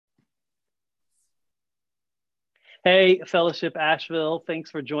Hey, Fellowship Asheville,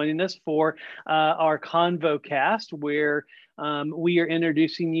 thanks for joining us for our Convo cast, where we are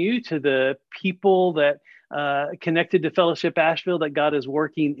introducing you to the people that connected to Fellowship Asheville that God is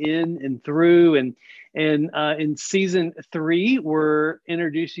working in and through. And in season 3, we're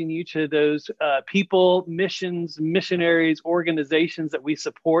introducing you to those people, missions, missionaries, organizations that we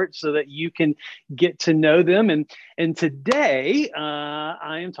support so that you can get to know them. And today,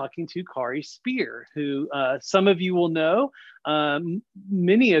 I am talking to Kari Spear, who some of you will know.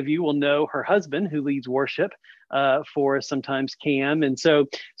 Many of you will know her husband, who leads worship for us sometimes, Cam. And so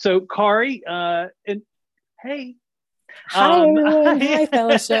Kari, and hey. Hi, everyone. Hi,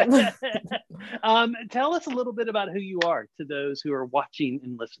 Fellowship. Tell us a little bit about who you are to those who are watching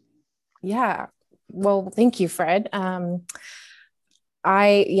and listening. Yeah. Well, thank you, Fred. Like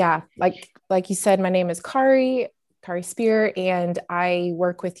you said, my name is Kari Spear, and I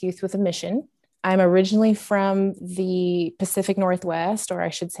work with Youth with a Mission. I'm originally from the Pacific Northwest, or I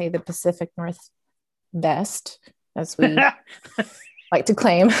should say the Pacific Northwest, as we like to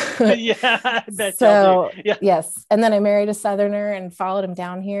claim. Yeah. So yeah. yes. And then I married a Southerner and followed him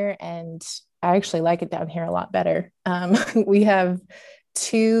down here. And I actually like it down here a lot better. We have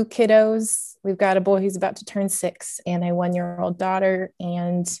 2 kiddos. We've got a boy who's about to turn 6 and a 1-year-old daughter.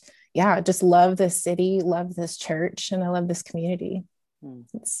 And yeah, just love this city, love this church, and I love this community.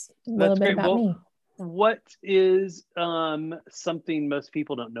 It's a little bit about me. What is something most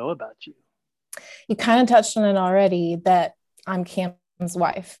people don't know about you? You kind of touched on it already, that I'm Cam's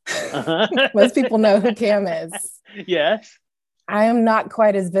wife. Uh-huh. Most people know who Cam is. Yes. I am not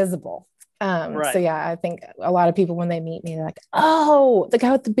quite as visible. Right. So yeah, I think a lot of people, when they meet me, they're like, oh, the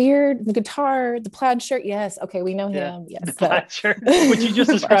guy with the beard, the guitar, the plaid shirt. Yes. Okay. We know him. Yes. The plaid shirt, which you just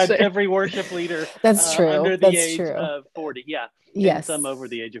described every worship leader. That's true. Under the age of 40. Yeah. Yes. And some over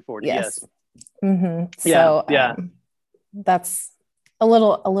the age of 40. Yes. Yes. Mm-hmm. Yeah. So that's a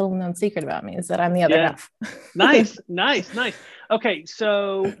little known secret about me, is that I'm the other half. Nice. Okay.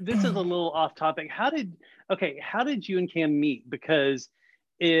 So this is a little off topic. How did you and Cam meet? Because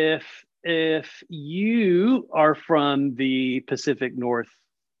if you are from the Pacific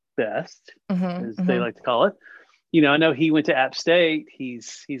Northwest, as they like to call it, I know he went to App State.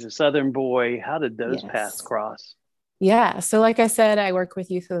 He's a Southern boy. How did those paths cross? Yeah. So like I said, I work with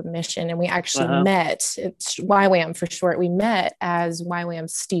Youth with a Mission, and we actually met. It's YWAM for short. We met as YWAM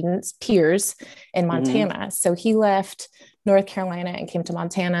students, peers in Montana. Mm-hmm. So he left North Carolina and came to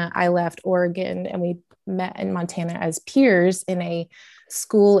Montana. I left Oregon, and we met in Montana as peers in a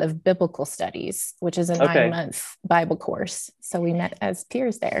School of Biblical Studies, which is a 9-month Bible course. So we met as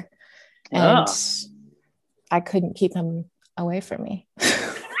peers there, and I couldn't keep him away from me.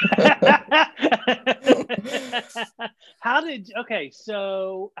 How did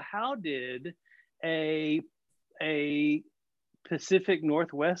a Pacific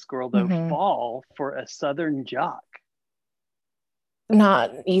Northwest girl though fall for a Southern jock?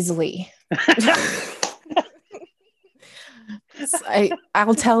 Not easily.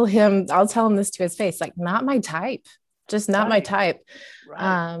 I'll tell him this to his face, like, not my type, just not my type.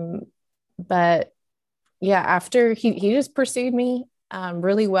 Right. But yeah, after he just pursued me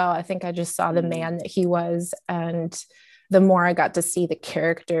really well. I think I just saw the man that he was, and the more I got to see the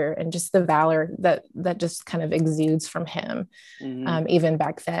character and just the valor that just kind of exudes from him. Even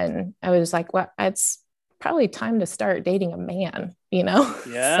back then, I was like, well, it's probably time to start dating a man, Yeah.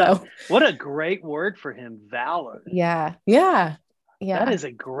 So what a great word for him, valor. Yeah. That is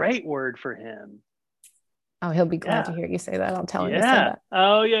a great word for him. Oh, he'll be glad to hear you say that. I'll tell him to say that.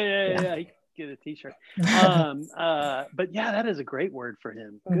 Oh, yeah. He can get a t-shirt. But yeah, that is a great word for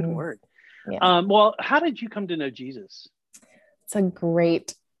him. Good word. Yeah. Well, how did you come to know Jesus?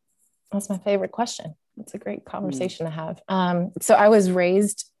 That's my favorite question. It's a great conversation to have. So I was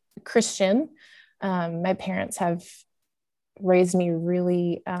raised Christian. My parents have raised me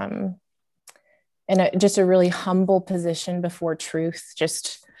really in just a really humble position before truth.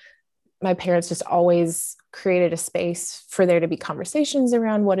 Just my parents just always created a space for there to be conversations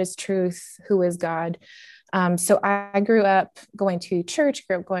around what is truth, who is God. So I grew up going to church,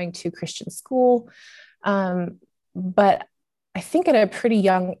 grew up going to Christian school. But I think at a pretty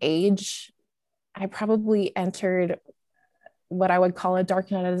young age, I probably entered what I would call a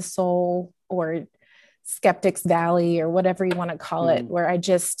dark night of the soul, or skeptic's valley, or whatever you want to call it, where I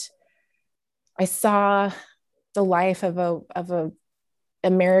saw the life of a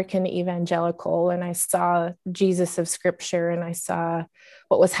American evangelical, and I saw Jesus of scripture, and I saw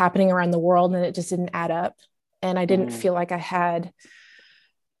what was happening around the world, and it just didn't add up. And I didn't feel like I had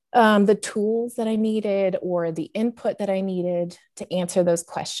the tools that I needed or the input that I needed to answer those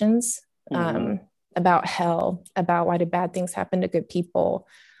questions. about hell, about why did bad things happen to good people,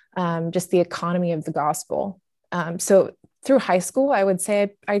 just the economy of the gospel. So through high school, I would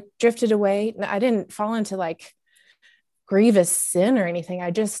say I drifted away. I didn't fall into like grievous sin or anything.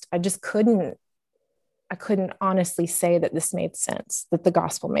 I just I couldn't honestly say that this made sense, that the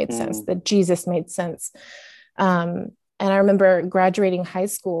gospel made sense, that Jesus made sense. And I remember graduating high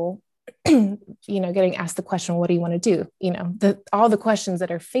school, getting asked the question, what do you want to do? All the questions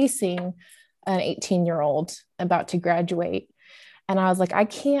that are facing an 18-year-old about to graduate. And I was like, I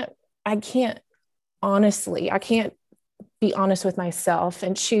can't honestly, I can't be honest with myself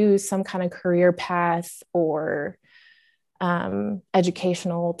and choose some kind of career path or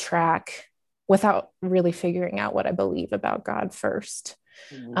educational track without really figuring out what I believe about God first.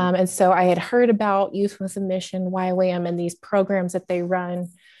 And so I had heard about Youth with a Mission, YWAM, and these programs that they run.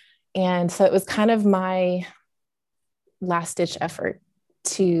 And so it was kind of my last ditch effort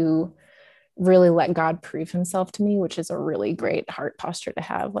to really let God prove himself to me, which is a really great heart posture to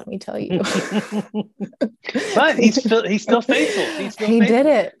have, let me tell you. But he's still faithful. He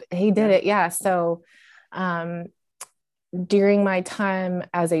did it. Yeah. So during my time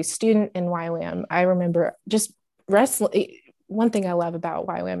as a student in YWAM, I remember just wrestling. One thing I love about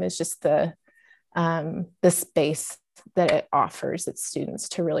YWAM is just the space that it offers its students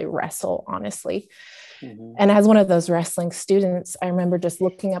to really wrestle honestly. And as one of those wrestling students, I remember just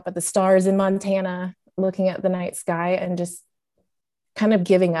looking up at the stars in Montana, looking at the night sky, and just kind of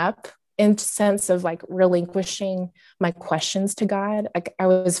giving up in sense of like relinquishing my questions to God. Like I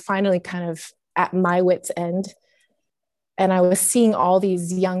was finally kind of at my wit's end. And I was seeing all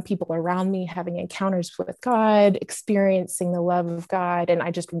these young people around me having encounters with God, experiencing the love of God, and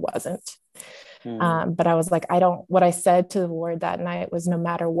I just wasn't. But I was like, what I said to the Lord that night was, no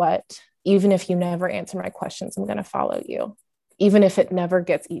matter what, even if you never answer my questions, I'm going to follow you, even if it never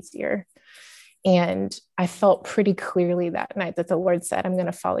gets easier. And I felt pretty clearly that night that the Lord said, I'm going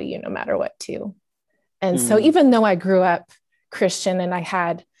to follow you no matter what too. And so even though I grew up Christian and I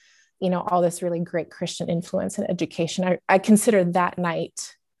had, all this really great Christian influence and education, I consider that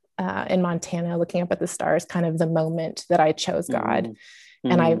night in Montana, looking up at the stars, kind of the moment that I chose God.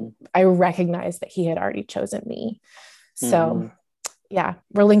 And I recognized that he had already chosen me. So yeah,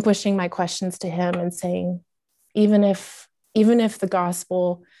 relinquishing my questions to him and saying, even if the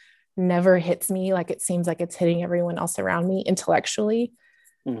gospel never hits me like it seems like it's hitting everyone else around me intellectually,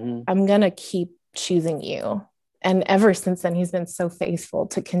 I'm going to keep choosing you. And ever since then, he's been so faithful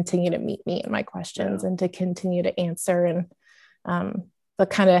to continue to meet me in my questions and to continue to answer. And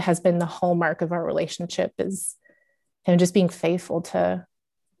that kind of has been the hallmark of our relationship, is him just being faithful to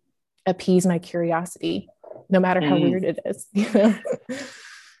appease my curiosity, no matter how weird it is.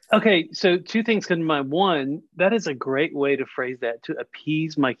 Okay, so two things come to mind. One, that is a great way to phrase that, to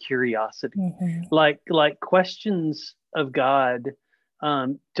appease my curiosity. Like questions of God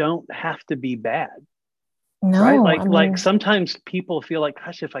don't have to be bad. No, right? Like sometimes people feel like,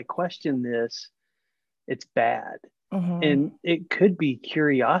 gosh, if I question this, it's bad. And it could be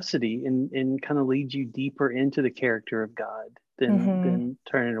curiosity and kind of leads you deeper into the character of God than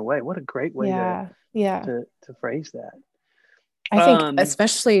turning away. What a great way to phrase that. I think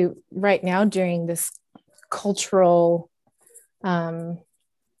especially right now during this cultural kind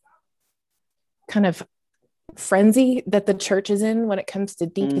of frenzy that the church is in when it comes to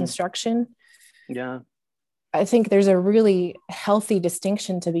deconstruction. Yeah. I think there's a really healthy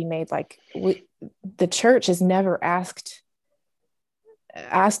distinction to be made. Like the church has never asked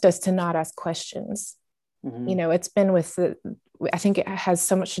us to not ask questions. It's been I think it has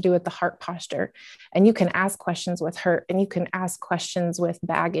so much to do with the heart posture, and you can ask questions with hurt and you can ask questions with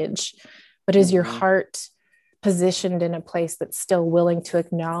baggage, but is your heart positioned in a place that's still willing to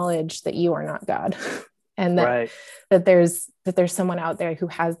acknowledge that you are not God and that there's someone out there who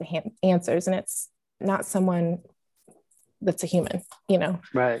has the answers, and it's not someone that's a human,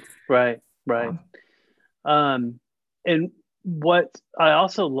 Right. And what I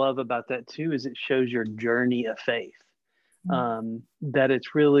also love about that too is it shows your journey of faith. That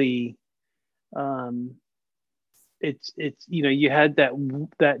it's really, it's you had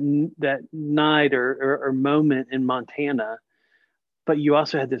that night or moment in Montana, but you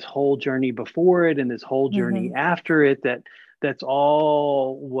also had this whole journey before it and this whole journey after it that's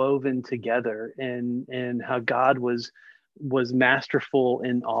all woven together, and how God was masterful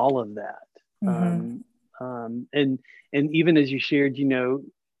in all of that. And even as you shared,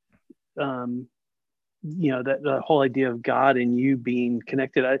 that the whole idea of God and you being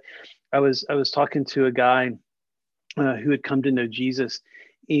connected. I was talking to a guy who had come to know Jesus,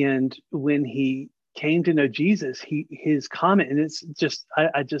 and when he came to know Jesus, his comment, and it's just,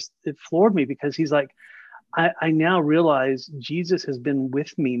 it floored me, because he's like, I now realize Jesus has been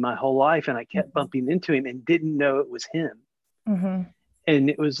with me my whole life, and I kept bumping into him and didn't know it was him. Mm-hmm. And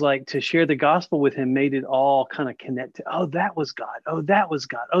it was like, to share the gospel with him made it all kind of connect to, oh, that was God. Oh, that was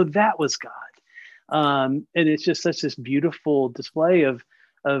God. Oh, that was God. And it's just such this beautiful display of,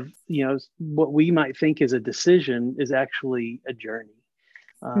 what we might think is a decision is actually a journey.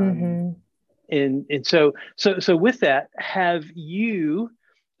 And so with that,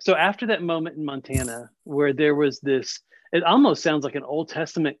 so after that moment in Montana, where there was this, it almost sounds like an Old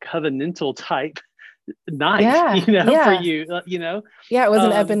Testament covenantal type night, for you, Yeah, it was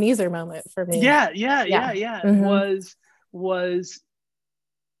an Ebenezer moment for me. Yeah. Was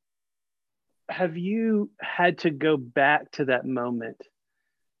have you had to go back to that moment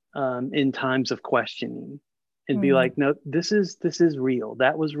in times of questioning and be like, no, this is real.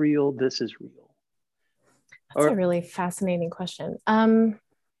 That was real. This is real. That's a really fascinating question.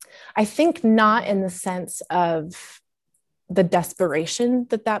 I think not in the sense of the desperation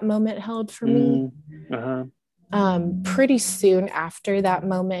that moment held for me. Pretty soon after that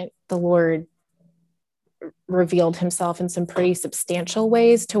moment, the Lord revealed himself in some pretty substantial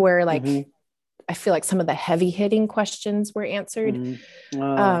ways, to where I feel like some of the heavy hitting questions were answered.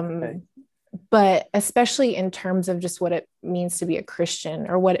 But especially in terms of just what it means to be a Christian,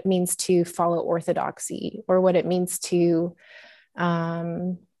 or what it means to follow orthodoxy, or what it means to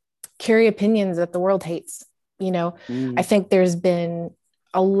carry opinions that the world hates. I think there's been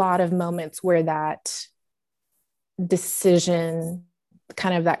a lot of moments where that decision,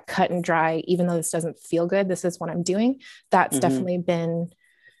 kind of that cut and dry, even though this doesn't feel good, this is what I'm doing. That's definitely been,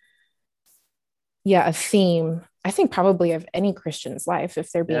 a theme, I think, probably of any Christian's life,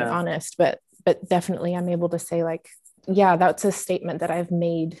 if they're being honest, but definitely I'm able to say, like, that's a statement that I've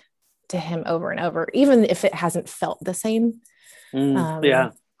made to him over and over, even if it hasn't felt the same. In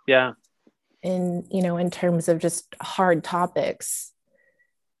terms of just hard topics,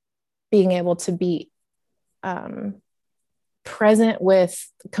 being able to be present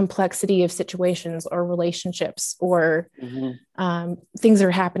with complexity of situations or relationships, or things that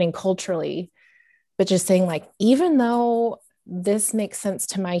are happening culturally, but just saying, like, even though this makes sense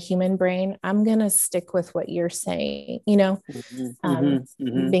to my human brain, I'm going to stick with what you're saying,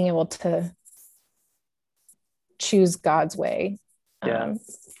 being able to choose God's way,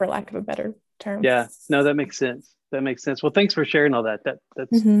 for lack of a better term. Yeah, no, that makes sense. Well, thanks for sharing all that. That's I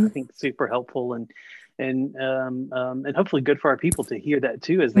think super helpful, and hopefully good for our people to hear that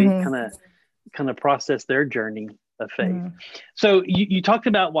too, as they kind of process their journey of faith. So you talked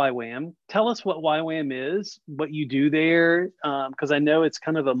about YWAM. Tell us what YWAM is, what you do there, because I know it's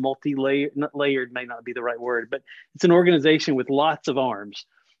kind of a multi-layered, not layered may not be the right word, but it's an organization with lots of arms.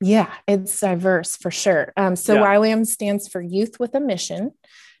 Yeah, it's diverse for sure. YWAM stands for Youth with a Mission.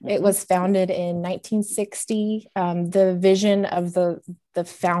 It was founded in 1960. The vision of the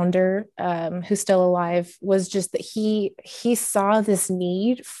founder, who's still alive, was just that he saw this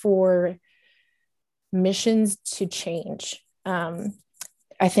need for missions to change.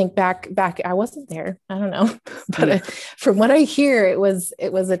 I think back, I wasn't there, I don't know, but from what I hear, it was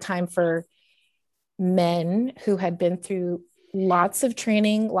a time for men who had been through lots of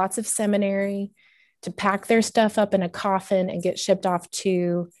training, lots of seminary, to pack their stuff up in a coffin and get shipped off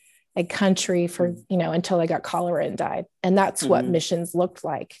to a country for, until they got cholera and died. And that's what missions looked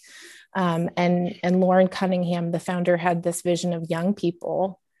like. And Loren Cunningham, the founder, had this vision of young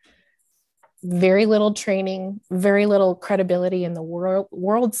people, very little training, very little credibility in the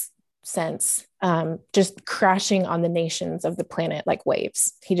world's sense, just crashing on the nations of the planet like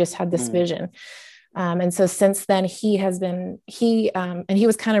waves. He just had this vision. And so since then and he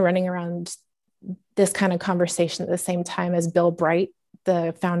was kind of running around this kind of conversation at the same time as Bill Bright,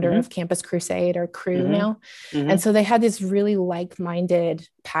 the founder of Campus Crusade, or Cru now. And so they had this really like-minded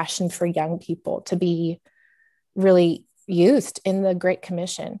passion for young people to be really used in the Great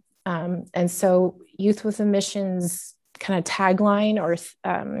Commission. And so Youth with a Mission's kind of tagline or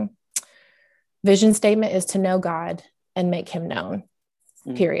vision statement is to know God and make him known,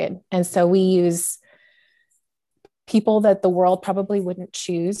 period. And so we use people that the world probably wouldn't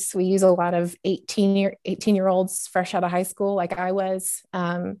choose. We use a lot of 18-year-olds fresh out of high school, like I was,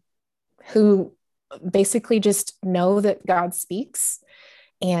 who basically just know that God speaks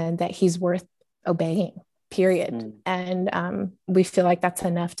and that he's worth obeying, period. And we feel like that's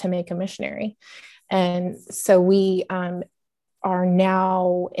enough to make a missionary. And so we are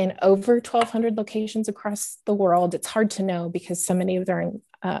now in over 1,200 locations across the world. It's hard to know because so many of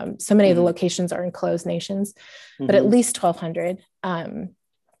the locations are in closed nations, but at least 1,200.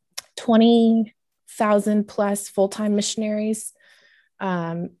 20,000 plus full-time missionaries.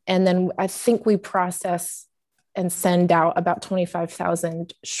 And then I think we process and send out about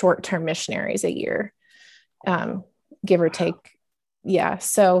 25,000 short-term missionaries a year, give or take. Yeah.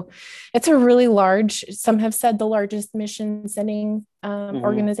 So it's a really large, some have said the largest mission sending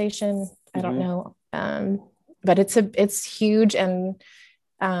organization. I don't know. But it's huge, and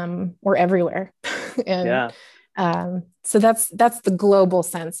we're everywhere. And so that's the global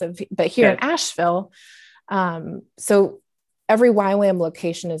sense of, but here in Asheville, so every YWAM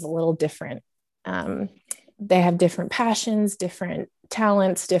location is a little different. They have different passions, different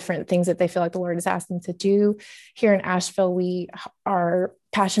talents, different things that they feel like the Lord has asked them to do. Here in Asheville, we are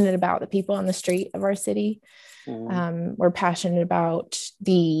passionate about the people on the street of our city. We're passionate about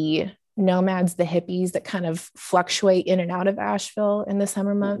the nomads, the hippies that kind of fluctuate in and out of Asheville in the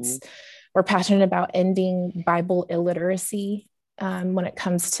summer months. We're passionate about ending Bible illiteracy when it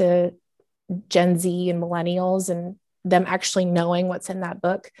comes to Gen Z and millennials and them actually knowing what's in that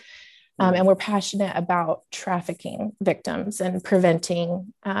book. And we're passionate about trafficking victims and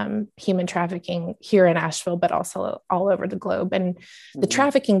preventing human trafficking here in Asheville, but also all over the globe. And the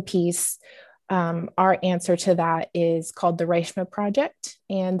trafficking piece, our answer to that is called the Reshma Project.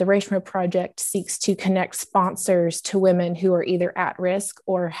 And the Reshma Project seeks to connect sponsors to women who are either at risk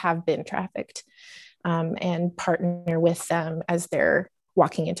or have been trafficked, and partner with them as they're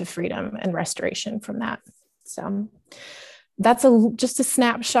walking into freedom and restoration from that. So that's just a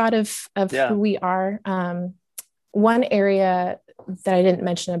snapshot of who we are. One area that I didn't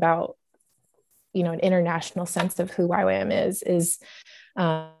mention about, an international sense of who YWAM is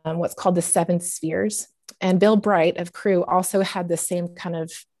what's called the 7 spheres. And Bill Bright of Cru also had the same kind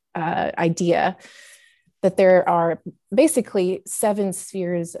of idea that there are basically 7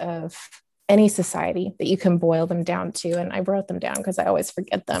 spheres of any society that you can boil them down to. And I wrote them down because I always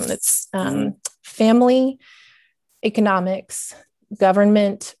forget them. It's family, economics,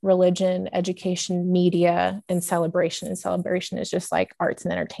 government, religion, education, media, and celebration. And celebration is just like arts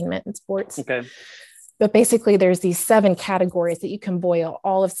and entertainment and sports. Okay. But basically there's these 7 categories that you can boil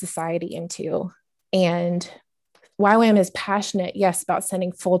all of society into. And YWAM is passionate, yes, about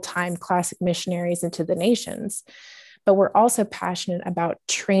sending full-time classic missionaries into the nations, but we're also passionate about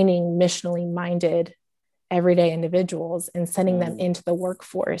training missionally minded everyday individuals and sending them into the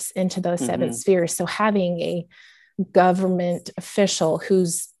workforce, into those 7 spheres. So having a government official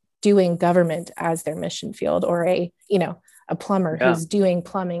who's doing government as their mission field, or a plumber who's doing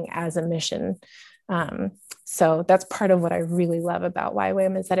plumbing as a mission. So that's part of what I really love about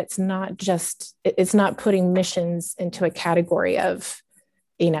YWAM, is that it's not putting missions into a category of,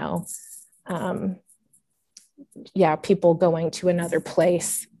 people going to another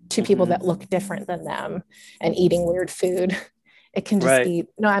place, to people that look different than them and eating weird food. It can just be,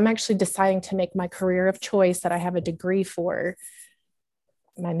 no, I'm actually deciding to make my career of choice that I have a degree for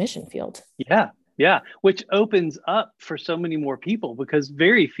my mission field. Yeah. Which opens up for so many more people, because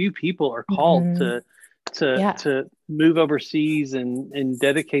very few people are called to move overseas and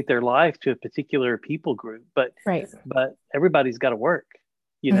dedicate their life to a particular people group. But everybody's got to work,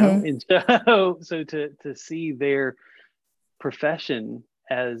 and so to see their profession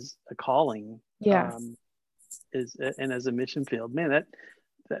as a calling, and as a mission field, man,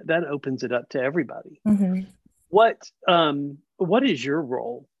 that opens it up to everybody. What is your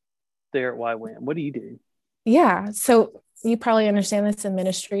role there at YWAM? What do you do? Yeah, so you probably understand this in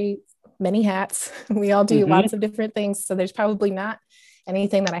ministry, many hats. We all do lots of different things. So there's probably not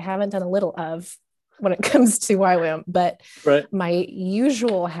anything that I haven't done a little of when it comes to YWAM. But my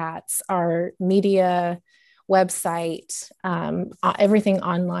usual hats are media, website, everything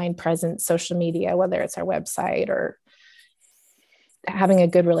online presence, social media, whether it's our website or having a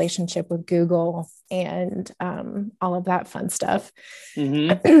good relationship with Google and all of that fun stuff.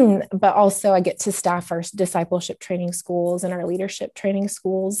 But also I get to staff our discipleship training schools and our leadership training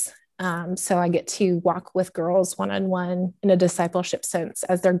schools. So I get to walk with girls one-on-one in a discipleship sense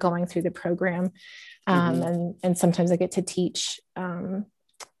as they're going through the program. And sometimes I get to teach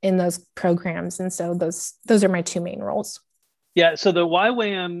in those programs. And so those are my 2 main roles. Yeah. So the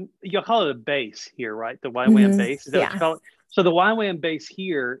YWAM, you'll call it a base here, right? The YWAM base. Is that what you call it? So the YWAM base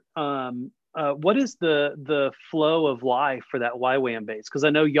here, what is the flow of life for that YWAM base? Because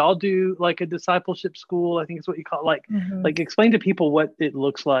I know y'all do like a discipleship school, I think is what you call it. Like explain to people what it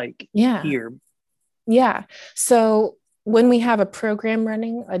looks like here. Yeah. So when we have a program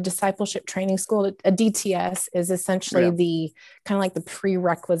running, a discipleship training school, a DTS is essentially the kind of like the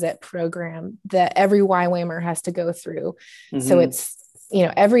prerequisite program that every YWAMer has to go through. So it's,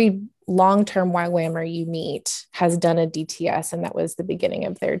 every long-term YWAMer you meet has done a DTS, and that was the beginning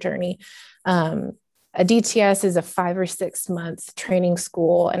of their journey. A DTS is a 5 or 6 month training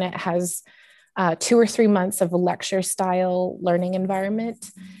school, and it has 2 or 3 months of a lecture style learning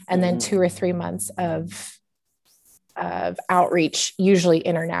environment, and then 2 or 3 months of outreach, usually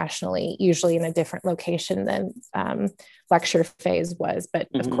internationally, usually in a different location than lecture phase was. But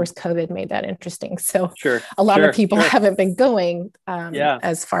of course, COVID made that interesting. So a lot of people haven't been going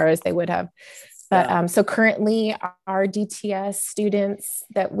as far as they would have. But so currently our DTS students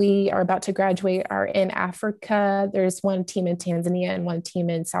that we are about to graduate are in Africa. There's one team in Tanzania and one team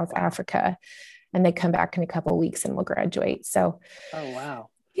in South Africa, and they come back in a couple of weeks and will graduate. So, oh, wow.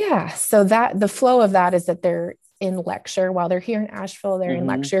 Yeah. So that the flow of that is that they're in lecture while they're here in Asheville, they're in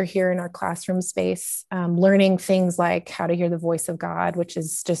lecture here in our classroom space, learning things like how to hear the voice of God, which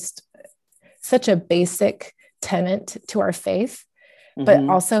is just such a basic tenet to our faith, but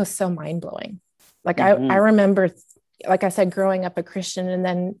also so mind-blowing. Like I remember, like I said, growing up a Christian and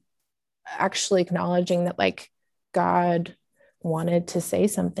then actually acknowledging that like God wanted to say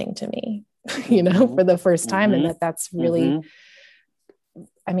something to me, for the first time. And that's really,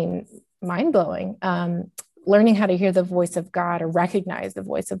 I mean, mind-blowing. Learning how to hear the voice of God, or recognize the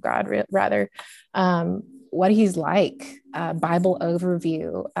voice of God, rather, what he's like, Bible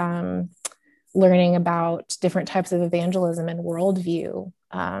overview, learning about different types of evangelism and worldview,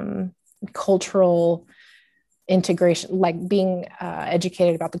 cultural integration, like being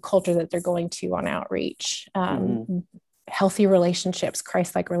educated about the culture that they're going to on outreach, healthy relationships,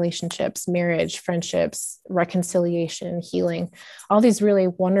 Christ-like relationships, marriage, friendships, reconciliation, healing, all these really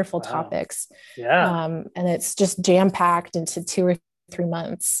wonderful topics. And it's just jam-packed into 2 or 3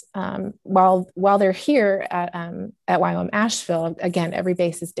 months. While they're here at YWAM Asheville, again, every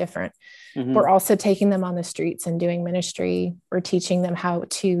base is different. We're also taking them on the streets and doing ministry. We're teaching them how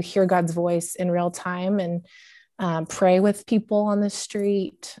to hear God's voice in real time and pray with people on the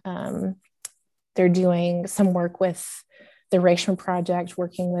street. They're doing some work with the Reichman Project,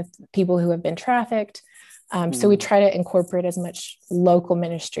 working with people who have been trafficked. So we try to incorporate as much local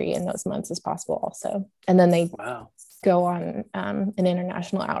ministry in those months as possible also. And then they go on an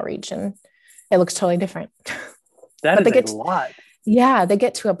international outreach, and it looks totally different. That is a lot. Yeah, they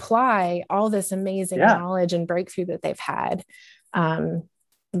get to apply all this amazing knowledge and breakthrough that they've had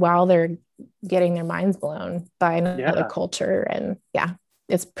while they're getting their minds blown by another culture. And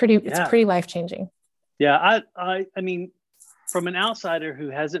it's pretty life-changing. Yeah. I mean, from an outsider who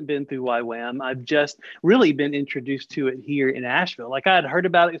hasn't been through YWAM, I've just really been introduced to it here in Asheville. Like I had heard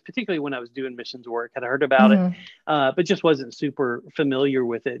about it, particularly when I was doing missions work, I'd heard about it, but just wasn't super familiar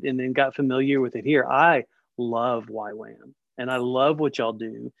with it, and then got familiar with it here. I love YWAM, and I love what y'all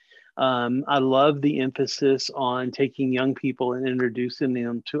do. I love the emphasis on taking young people and introducing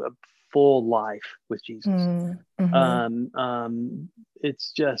them to a full life with Jesus.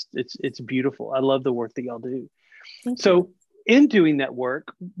 It's beautiful. I love the work that y'all do. So in doing that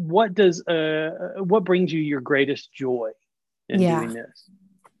work, what brings you your greatest joy in doing this?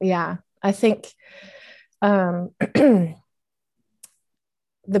 Yeah, I think the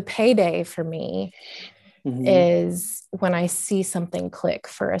payday for me is when I see something click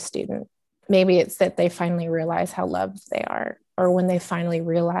for a student. Maybe it's that they finally realize how loved they are, or when they finally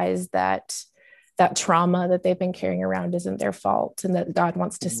realize that trauma that they've been carrying around isn't their fault, and that God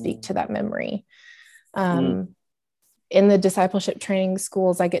wants to speak to that memory. In the discipleship training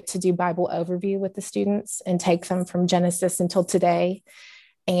schools, I get to do Bible overview with the students and take them from Genesis until today.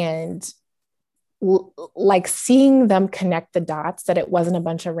 And like seeing them connect the dots, that it wasn't a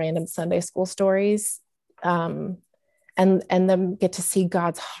bunch of random Sunday school stories, and them get to see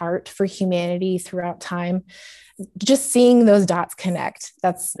God's heart for humanity throughout time. Just seeing those dots connect,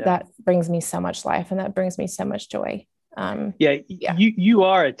 that brings me so much life, and that brings me so much joy. You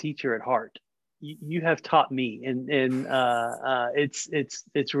are a teacher at heart. You have taught me, and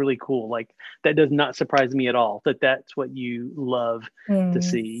it's really cool. Like that does not surprise me at all, that's what you love to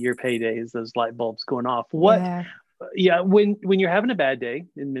see. Your paydays, those light bulbs going off. When you're having a bad day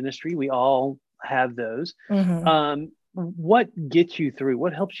in ministry, we all have those. What gets you through?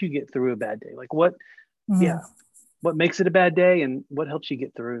 What helps you get through a bad day? Like what makes it a bad day, and what helps you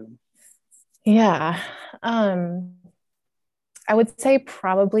get through? I would say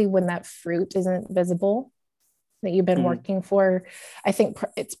probably when that fruit isn't visible that you've been working for. I think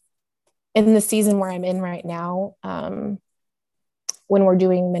it's in the season where I'm in right now, when we're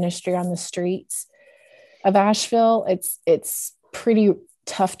doing ministry on the streets of Asheville, it's pretty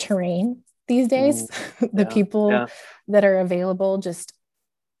tough terrain these days. The people that are available just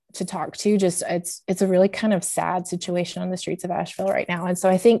to talk to, it's a really kind of sad situation on the streets of Asheville right now. And so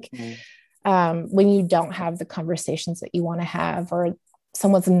I think when you don't have the conversations that you want to have, or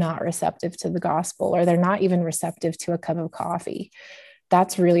someone's not receptive to the gospel, or they're not even receptive to a cup of coffee.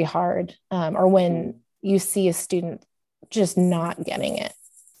 That's really hard. Or when you see a student just not getting it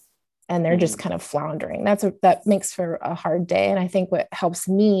and they're just kind of floundering, that makes for a hard day. And I think what helps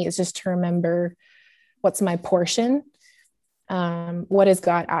me is just to remember, what's my portion? What is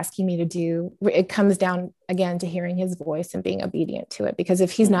God asking me to do? It comes down again to hearing his voice and being obedient to it. Because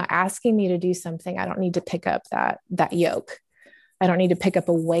if he's not asking me to do something, I don't need to pick up that yoke. I don't need to pick up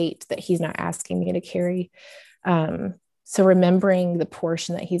a weight that he's not asking me to carry. So remembering the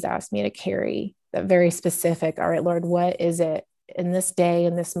portion that he's asked me to carry, that very specific, all right, Lord, what is it in this day,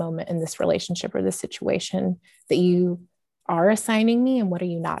 in this moment, in this relationship or this situation that you are assigning me, and what are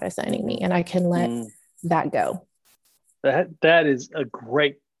you not assigning me? And I can let that go. That is a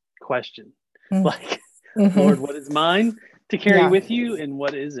great question. Like, Lord, what is mine to carry with you, and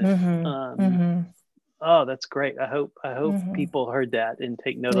what isn't? Oh, that's great. I hope people heard that and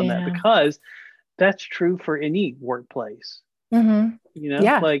take note on that, because that's true for any workplace.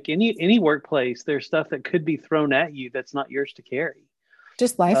 Like any workplace, there's stuff that could be thrown at you that's not yours to carry.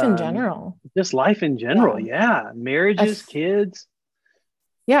 Just life in general. Yeah. Marriages, kids.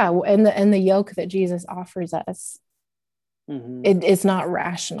 Yeah. And the yoke that Jesus offers us, it's not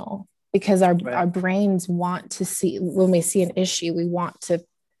rational, because our brains want to see, when we see an issue, we want to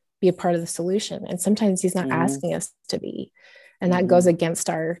be a part of the solution. And sometimes he's not asking us to be, and that goes against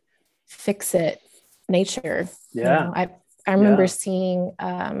our fix it nature. I remember seeing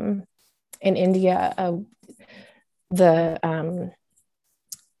in India the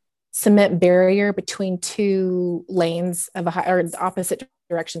cement barrier between two lanes of or opposite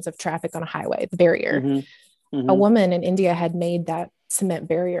directions of traffic on a highway, the barrier. A woman in India had made that cement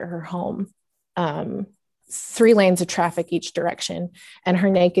barrier her home, 3 lanes of traffic each direction, and her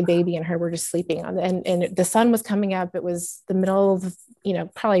naked baby and her were just sleeping on it. And the sun was coming up. It was the middle of, it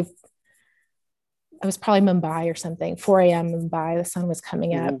was probably Mumbai or something, 4 a.m. Mumbai, the sun was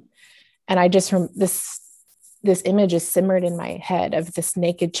coming up. And I just, this image is simmered in my head of this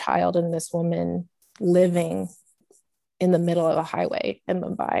naked child and this woman living in the middle of a highway in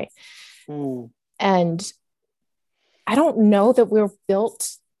Mumbai. And I don't know that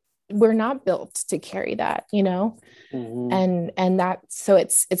we're not built to carry that, and that, so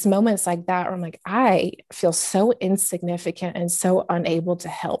it's moments like that where I'm like, I feel so insignificant and so unable to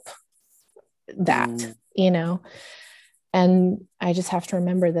help that, and I just have to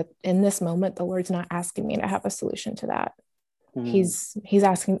remember that in this moment, the Lord's not asking me to have a solution to that. He's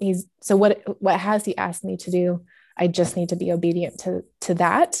asking, so what has he asked me to do? I just need to be obedient to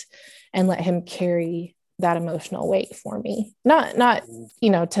that and let him carry that emotional weight for me. Not,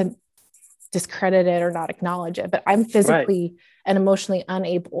 to discredit it or not acknowledge it, but I'm physically and emotionally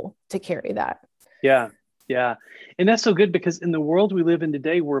unable to carry that. Yeah. And that's so good, because in the world we live in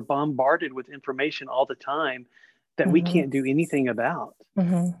today, we're bombarded with information all the time that we can't do anything about.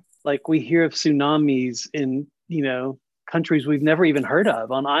 Like, we hear of tsunamis in, countries we've never even heard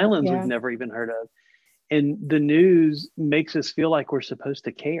of, on islands we've never even heard of. And the news makes us feel like we're supposed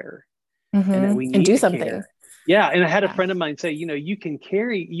to care. And that we need do to something. Care. Yeah. And I had a friend of mine say, you can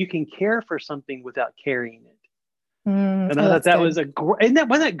care for something without carrying it. And I thought that was wasn't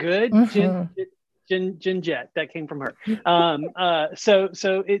that good? Jen Jett, that came from her. So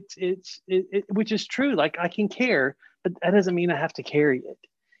it's which is true. Like, I can care, but that doesn't mean I have to carry it.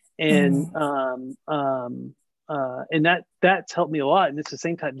 And, and that's helped me a lot. And it's the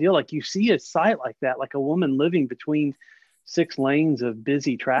same type of deal. Like, you see a sight like that, like a woman living between 6 lanes of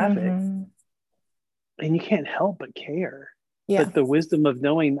busy traffic, and you can't help but care. But the wisdom of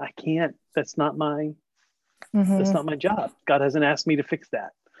knowing that's not my job. God hasn't asked me to fix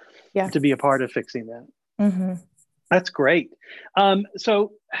that, to be a part of fixing that. That's great.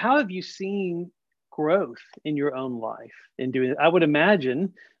 So how have you seen growth in your own life in doing it? I would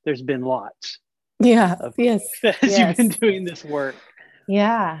imagine there's been lots. As you've been doing this work.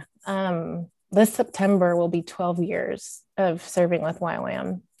 This September will be 12 years of serving with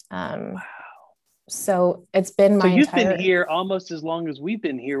YWAM. Wow. So it's been you've been here almost as long as we've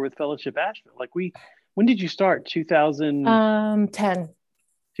been here with Fellowship Asheville. Like, when did you start? 2010.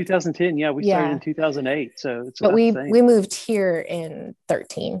 2010. Yeah. We started in 2008. So it's but we moved here in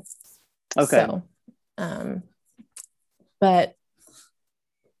 13. Okay. So, but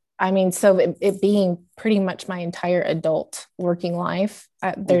I mean, so it being pretty much my entire adult working life,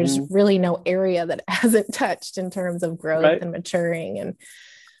 there's really no area that hasn't touched in terms of growth and maturing.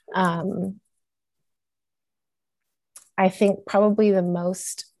 And I think probably the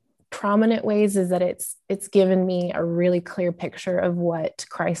most prominent ways is that it's given me a really clear picture of what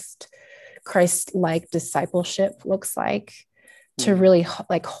Christ-like discipleship looks like, to really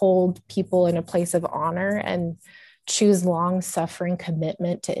like hold people in a place of honor and choose long suffering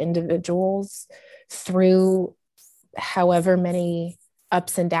commitment to individuals through however many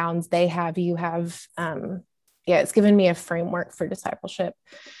ups and downs they have, you have. It's given me a framework for discipleship.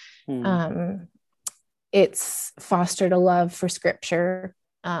 It's fostered a love for scripture.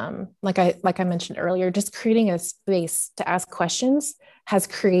 Like I mentioned earlier, just creating a space to ask questions has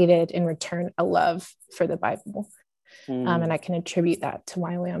created in return a love for the Bible. And I can attribute that to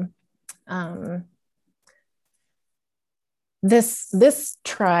YWAM. This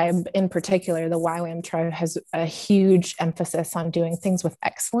tribe in particular, the YWAM tribe, has a huge emphasis on doing things with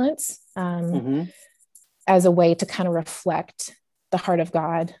excellence, as a way to kind of reflect the heart of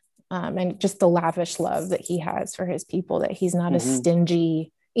God, and just the lavish love that he has for his people, that he's not a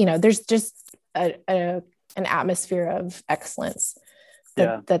stingy, there's just an atmosphere of excellence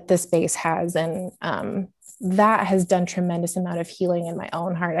that this space has. And that has done tremendous amount of healing in my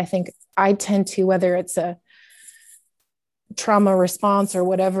own heart. I think I tend to, whether it's a trauma response or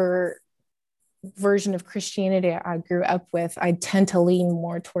whatever version of Christianity I grew up with, I tend to lean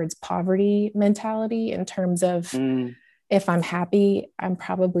more towards poverty mentality in terms of if I'm happy, I'm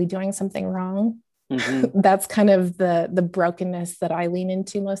probably doing something wrong. That's kind of the brokenness that I lean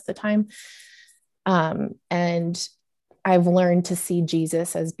into most of the time. And I've learned to see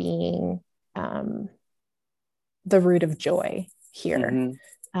Jesus as being the root of joy here.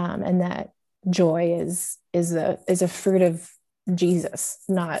 And that joy is a fruit of Jesus,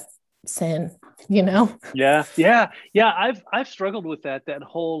 not sin, Yeah. I've struggled with that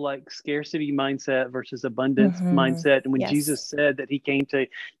whole like scarcity mindset versus abundance mindset. And when Jesus said that he came to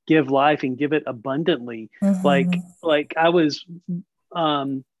give life and give it abundantly, like I was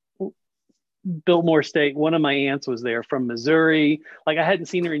Biltmore State, one of my aunts was there from Missouri. Like I hadn't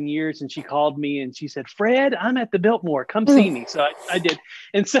seen her in years, and she called me and she said, "Fred, I'm at the Biltmore, come see me." So I did.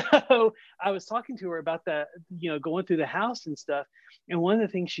 And so I was talking to her about that, going through the house and stuff. And one of the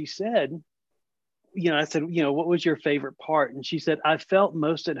things she said, I said, "What was your favorite part?" And she said, "I felt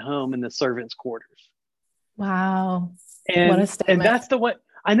most at home in the servants' quarters." Wow. And, what a statement. And that's the way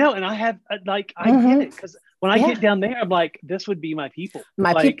I know. And I have I get it, because when I get down there, I'm like, this would be my people.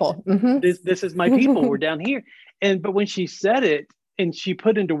 People. This is my people. We're down here. But when she said it and she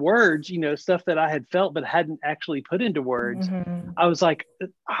put into words, stuff that I had felt but hadn't actually put into words, I was like,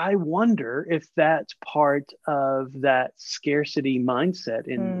 I wonder if that's part of that scarcity mindset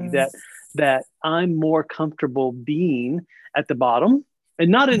in me, that I'm more comfortable being at the bottom. And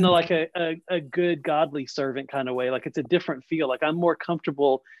not in like a good godly servant kind of way. Like it's a different feel. Like I'm more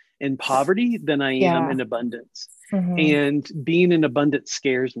comfortable in poverty than I am in abundance. And being in abundance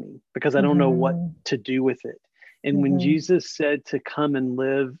scares me because I don't know what to do with it. And when Jesus said to come and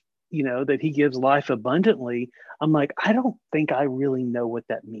live, that he gives life abundantly, I'm like, I don't think I really know what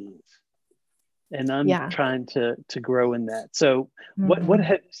that means. And I'm trying to grow in that. So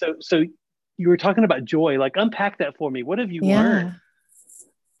so you were talking about joy, like unpack that for me. What have you learned?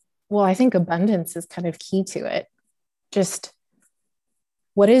 Well, I think abundance is kind of key to it. Just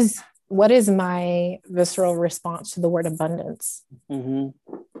what is my visceral response to the word abundance?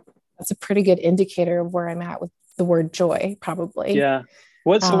 That's a pretty good indicator of where I'm at with the word joy, probably. Yeah.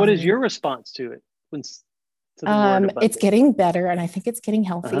 What is your response to it? It's getting better, and I think it's getting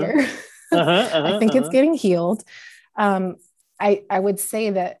healthier. I think it's getting healed. I would say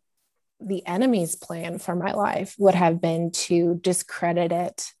that the enemy's plan for my life would have been to discredit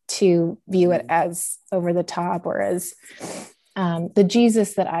it, to view it as over the top, or as the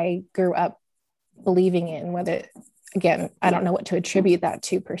Jesus that I grew up believing in, whether, again, I don't know what to attribute that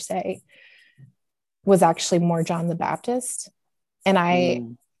to per se, was actually more John the Baptist. And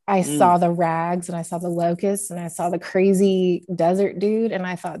I saw the rags, and I saw the locusts, and I saw the crazy desert dude. And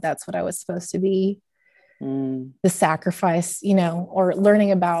I thought that's what I was supposed to be. The sacrifice, or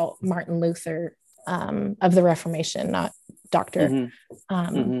learning about Martin Luther of the Reformation, not Dr.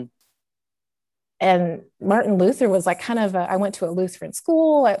 And Martin Luther was like kind of I went to a Lutheran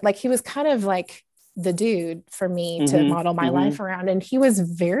school. Like he was kind of like the dude for me to model my life around. And he was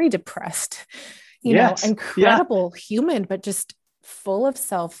very depressed, incredible human, but just full of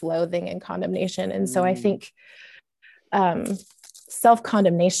self-loathing and condemnation. And so I think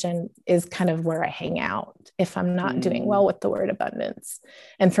self-condemnation is kind of where I hang out if I'm not doing well with the word abundance.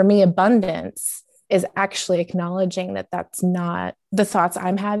 And for me, abundance is actually acknowledging that that's not the thoughts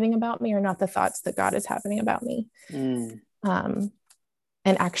I'm having about me, or not the thoughts that God is having about me. And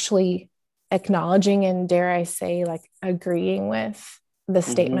actually acknowledging, and dare I say, like agreeing with the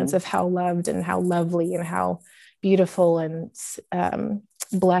statements of how loved and how lovely and how beautiful and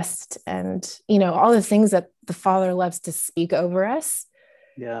blessed and, all the things that the Father loves to speak over us.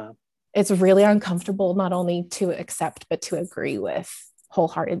 Yeah. It's really uncomfortable, not only to accept, but to agree with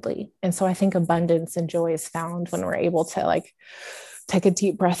wholeheartedly. And so I think abundance and joy is found when we're able to like take a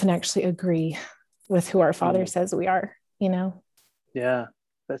deep breath and actually agree with who our Father says we are, Yeah,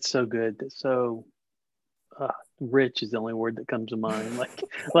 that's so good. That's so rich is the only word that comes to mind. Like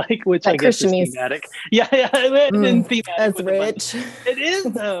which that I guess is Christianese. thematic. Yeah, and thematic. That's With rich. It is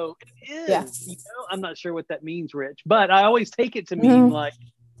though. It is. Yes. I'm not sure what that means, rich, but I always take it to mean like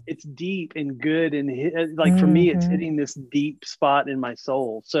it's deep and good, and like for me, it's hitting this deep spot in my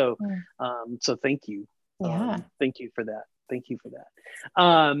soul. So, so thank you. Thank you for that. Thank you for that.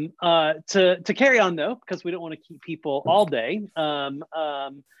 To carry on though, because we don't want to keep people all day.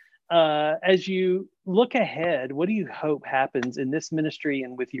 As you look ahead, what do you hope happens in this ministry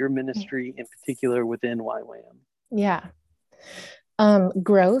and with your ministry in particular within YWAM? Yeah.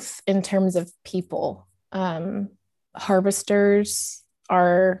 Growth in terms of people. Harvesters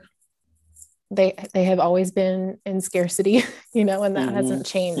they have always been in scarcity, and that hasn't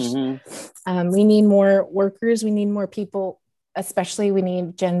changed. We need more workers. We need more people, especially we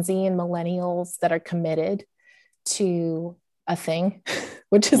need Gen Z and millennials that are committed to a thing,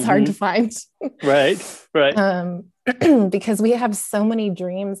 which is hard to find. Right. Because we have so many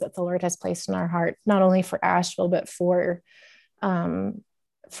dreams that the Lord has placed in our heart, not only for Asheville, but for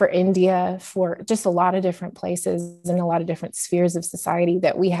India, for just a lot of different places and a lot of different spheres of society,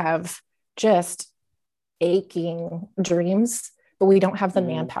 that we have just aching dreams, but we don't have the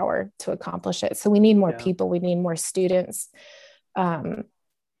manpower to accomplish it. So we need more people. We need more students.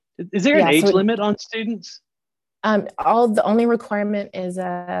 Is there an age limit on students? The only requirement is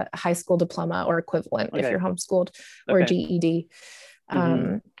a high school diploma or equivalent if you're homeschooled, or GED.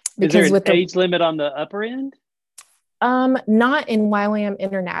 Is there an age limit on the upper end? Not in YWAM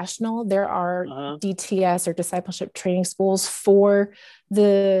International. There are DTS or discipleship training schools for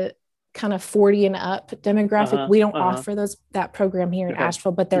the kind of 40 and up demographic. We don't offer that program here in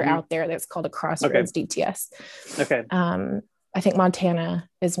Asheville, but they're out there. That's called a Crossroads DTS. I think Montana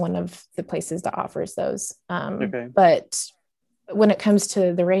is one of the places that offers those. But when it comes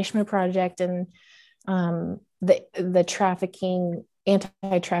to the Reshma Project and the trafficking,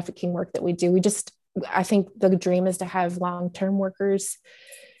 anti-trafficking work that we do, I think the dream is to have long-term workers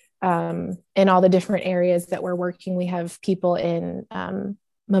in all the different areas that we're working. We have people in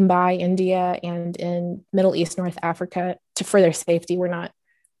Mumbai, India, and in Middle East, North Africa. For their safety, we're not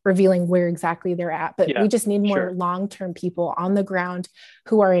revealing where exactly they're at, but we just need more long-term people on the ground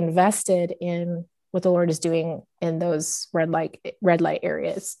who are invested in what the Lord is doing in those red light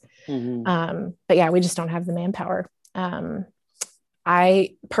areas. But yeah, we just don't have the manpower.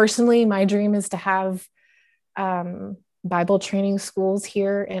 I personally, my dream is to have Bible training schools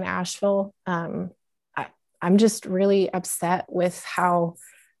here in Asheville. I'm just really upset with how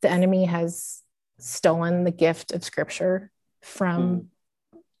the enemy has stolen the gift of Scripture from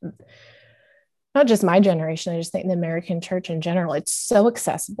not just my generation. I just think the American church in general. It's so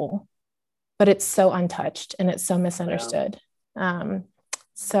accessible, but it's so untouched and it's so misunderstood.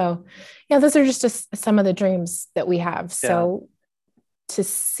 So yeah, those are just some of the dreams that we have. So to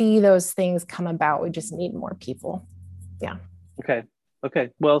see those things come about, we just need more people. Yeah. Okay.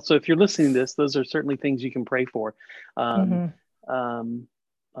 Well, so if you're listening to this, those are certainly things you can pray for. And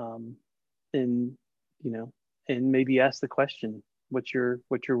maybe ask the question, what's your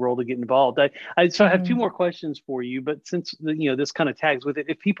role to get involved? I have two more questions for you, but since this kind of tags with it,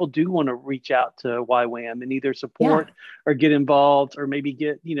 if people do want to reach out to YWAM and either support or get involved, or maybe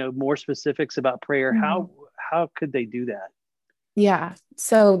get more specifics about prayer, how could they do that? Yeah.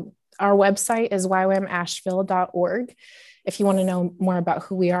 So our website is ywamasheville.org. If you want to know more about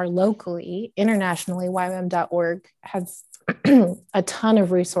who we are locally. Internationally, ywam.org has a ton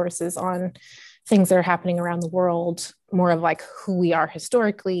of resources on things that are happening around the world, more of like who we are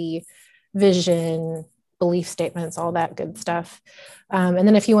historically, vision, belief statements, all that good stuff. And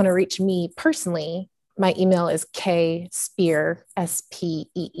then if you want to reach me personally, my email is kspeer, SPEER,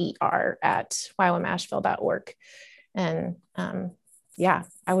 @ywamasheville.org. And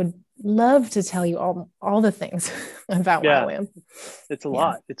I would love to tell you all the things about YWAM. It's a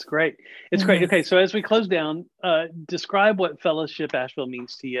lot. It's great. It's great. Okay, so as we close down, describe what Fellowship Asheville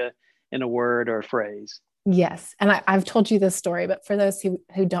means to you in a word or a phrase. Yes. And I've told you this story, but for those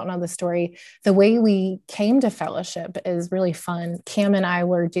who don't know the story, the way we came to Fellowship is really fun. Cam and I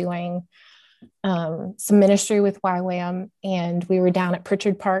were doing some ministry with YWAM, and we were down at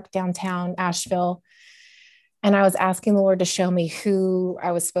Pritchard Park, downtown Asheville. And I was asking the Lord to show me who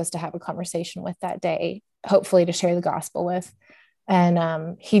I was supposed to have a conversation with that day, hopefully to share the gospel with. And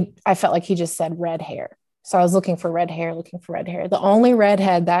I felt like he just said red hair. So I was looking for red hair. The only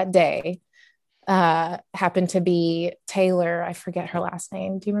redhead that day happened to be Taylor. I forget her last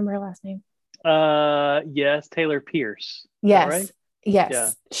name. Do you remember her last name? Yes, Taylor Pierce. Yes. Right? Yes. Yeah.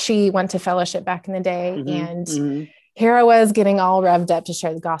 She went to fellowship back in the day. Mm-hmm, And mm-hmm. here I was getting all revved up to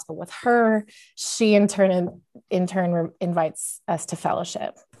share the gospel with her. She in turn invites us to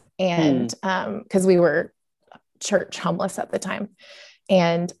fellowship. And because we were church homeless at the time.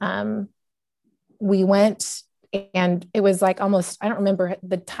 And we went, and it was like almost, I don't remember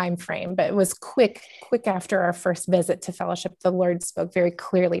the time frame, but it was quick after our first visit to fellowship. The Lord spoke very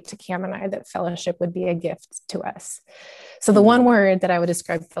clearly to Cam and I that fellowship would be a gift to us. So the one word that I would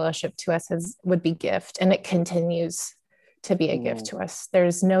describe fellowship to us would be gift, and it continues to be a gift to us.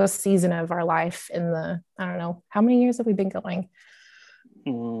 There's no season of our life in the, I don't know, how many years have we been going?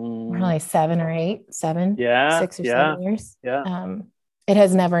 We're like 7 or 8, 7, 6 or 7 years. Yeah. It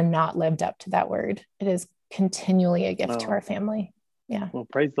has never not lived up to that word. It is continually a gift to our family. Yeah. Well,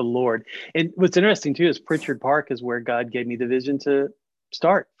 praise the Lord. And what's interesting too is Pritchard Park is where God gave me the vision to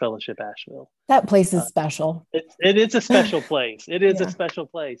start Fellowship Asheville. That place is special. It is a special place. It is a special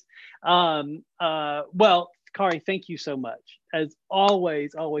place. Well, Kari, thank you so much. As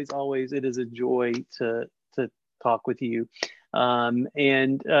always, it is a joy to talk with you.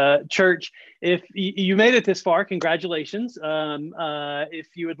 Church, if you made it this far, congratulations. If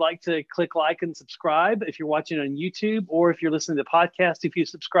you would like to click like and subscribe, if you're watching on YouTube, or if you're listening to the podcast, if you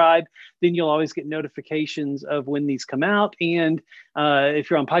subscribe, then you'll always get notifications of when these come out. And if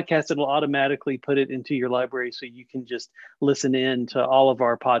you're on podcast, it'll automatically put it into your library, so you can just listen in to all of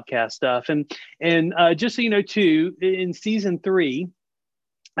our podcast stuff. And just so you know too, in season 3,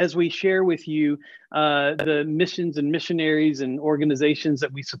 as we share with you the missions and missionaries and organizations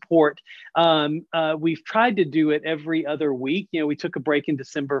that we support, we've tried to do it every other week. You know, we took a break in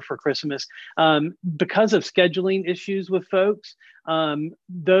December for Christmas because of scheduling issues with folks.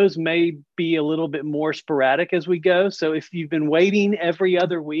 Those may be a little bit more sporadic as we go. So if you've been waiting every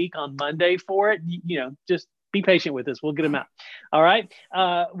other week on Monday for it, just be patient with us. We'll get them out. All right.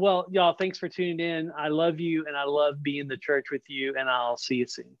 Well, y'all, thanks for tuning in. I love you, and I love being the church with you, and I'll see you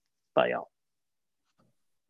soon. Bye, y'all.